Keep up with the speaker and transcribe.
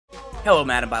Hello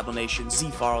Madden Bible Nation,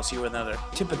 ZFarls here with another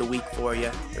tip of the week for you.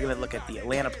 We're going to look at the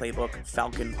Atlanta Playbook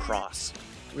Falcon Cross.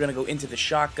 We're going to go into the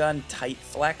shotgun, tight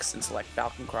flex, and select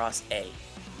Falcon Cross A.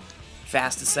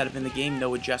 Fastest setup in the game,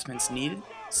 no adjustments needed.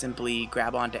 Simply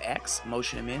grab onto X,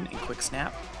 motion him in, and quick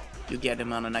snap. You'll get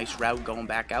him on a nice route going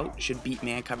back out. Should beat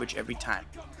man coverage every time.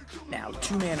 Now,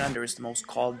 2-man under is the most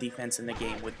called defense in the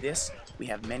game. With this, we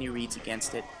have many reads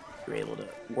against it. You're able to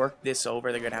work this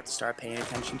over. They're going to have to start paying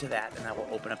attention to that, and that will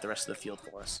open up the rest of the field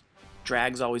for us.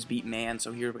 Drags always beat man,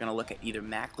 so here we're going to look at either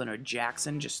Macklin or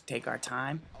Jackson. Just take our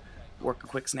time. Work a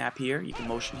quick snap here. You can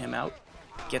motion him out,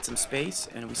 get some space,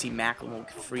 and we see Macklin will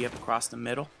free up across the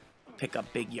middle, pick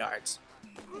up big yards.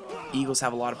 Eagles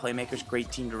have a lot of playmakers,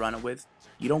 great team to run it with.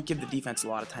 You don't give the defense a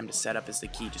lot of time to set up is the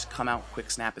key. Just come out,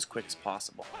 quick snap as quick as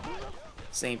possible.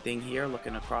 Same thing here,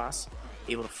 looking across.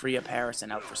 Able to free up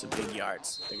Harrison out for some big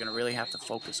yards. They're going to really have to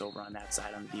focus over on that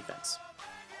side on the defense.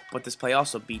 But this play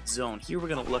also beats zone. Here we're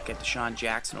going to look at Deshaun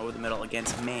Jackson over the middle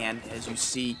against man. As you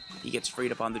see, he gets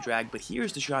freed up on the drag. But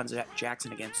here's Deshaun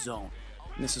Jackson against zone.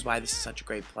 And this is why this is such a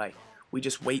great play. We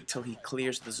just wait till he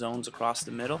clears the zones across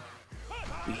the middle.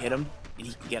 We hit him, and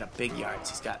he can get up big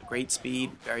yards. He's got great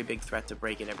speed, very big threat to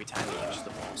break it every time he catches the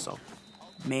ball. So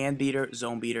man beater,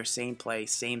 zone beater, same play,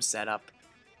 same setup.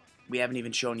 We haven't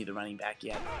even shown you the running back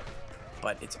yet,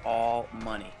 but it's all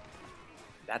money.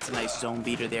 That's a nice zone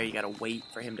beater there. You got to wait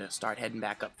for him to start heading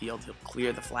back upfield. He'll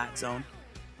clear the flat zone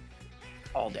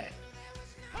all day.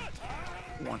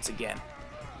 Once again,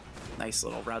 nice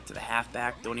little route to the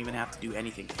halfback. Don't even have to do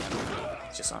anything to him.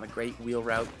 It's just on a great wheel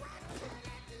route.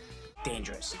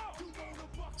 Dangerous.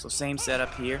 So same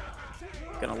setup here.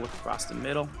 Gonna look across the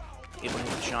middle. Able to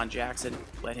hit Deshaun Jackson.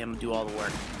 Let him do all the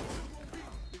work.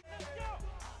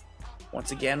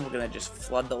 Once again, we're going to just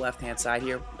flood the left-hand side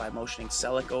here by motioning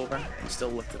Selleck over and still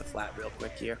look to the flat real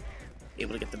quick here.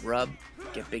 Able to get the rub,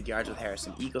 get big yards with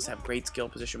Harrison. Eagles have great skill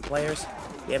position players.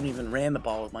 They haven't even ran the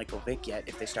ball with Michael Vick yet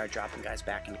if they start dropping guys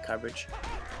back into coverage.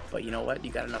 But you know what?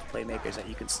 You got enough playmakers that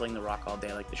you can sling the rock all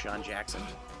day like Deshaun Jackson.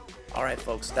 Alright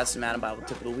folks, that's the Madden Bible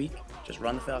tip of the week. Just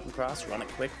run the Falcon Cross, run it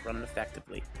quick, run it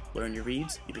effectively. Learn your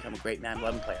reads, you become a great Madden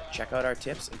 11 player. Check out our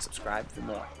tips and subscribe for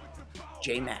more.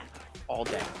 J-Matt, all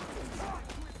day.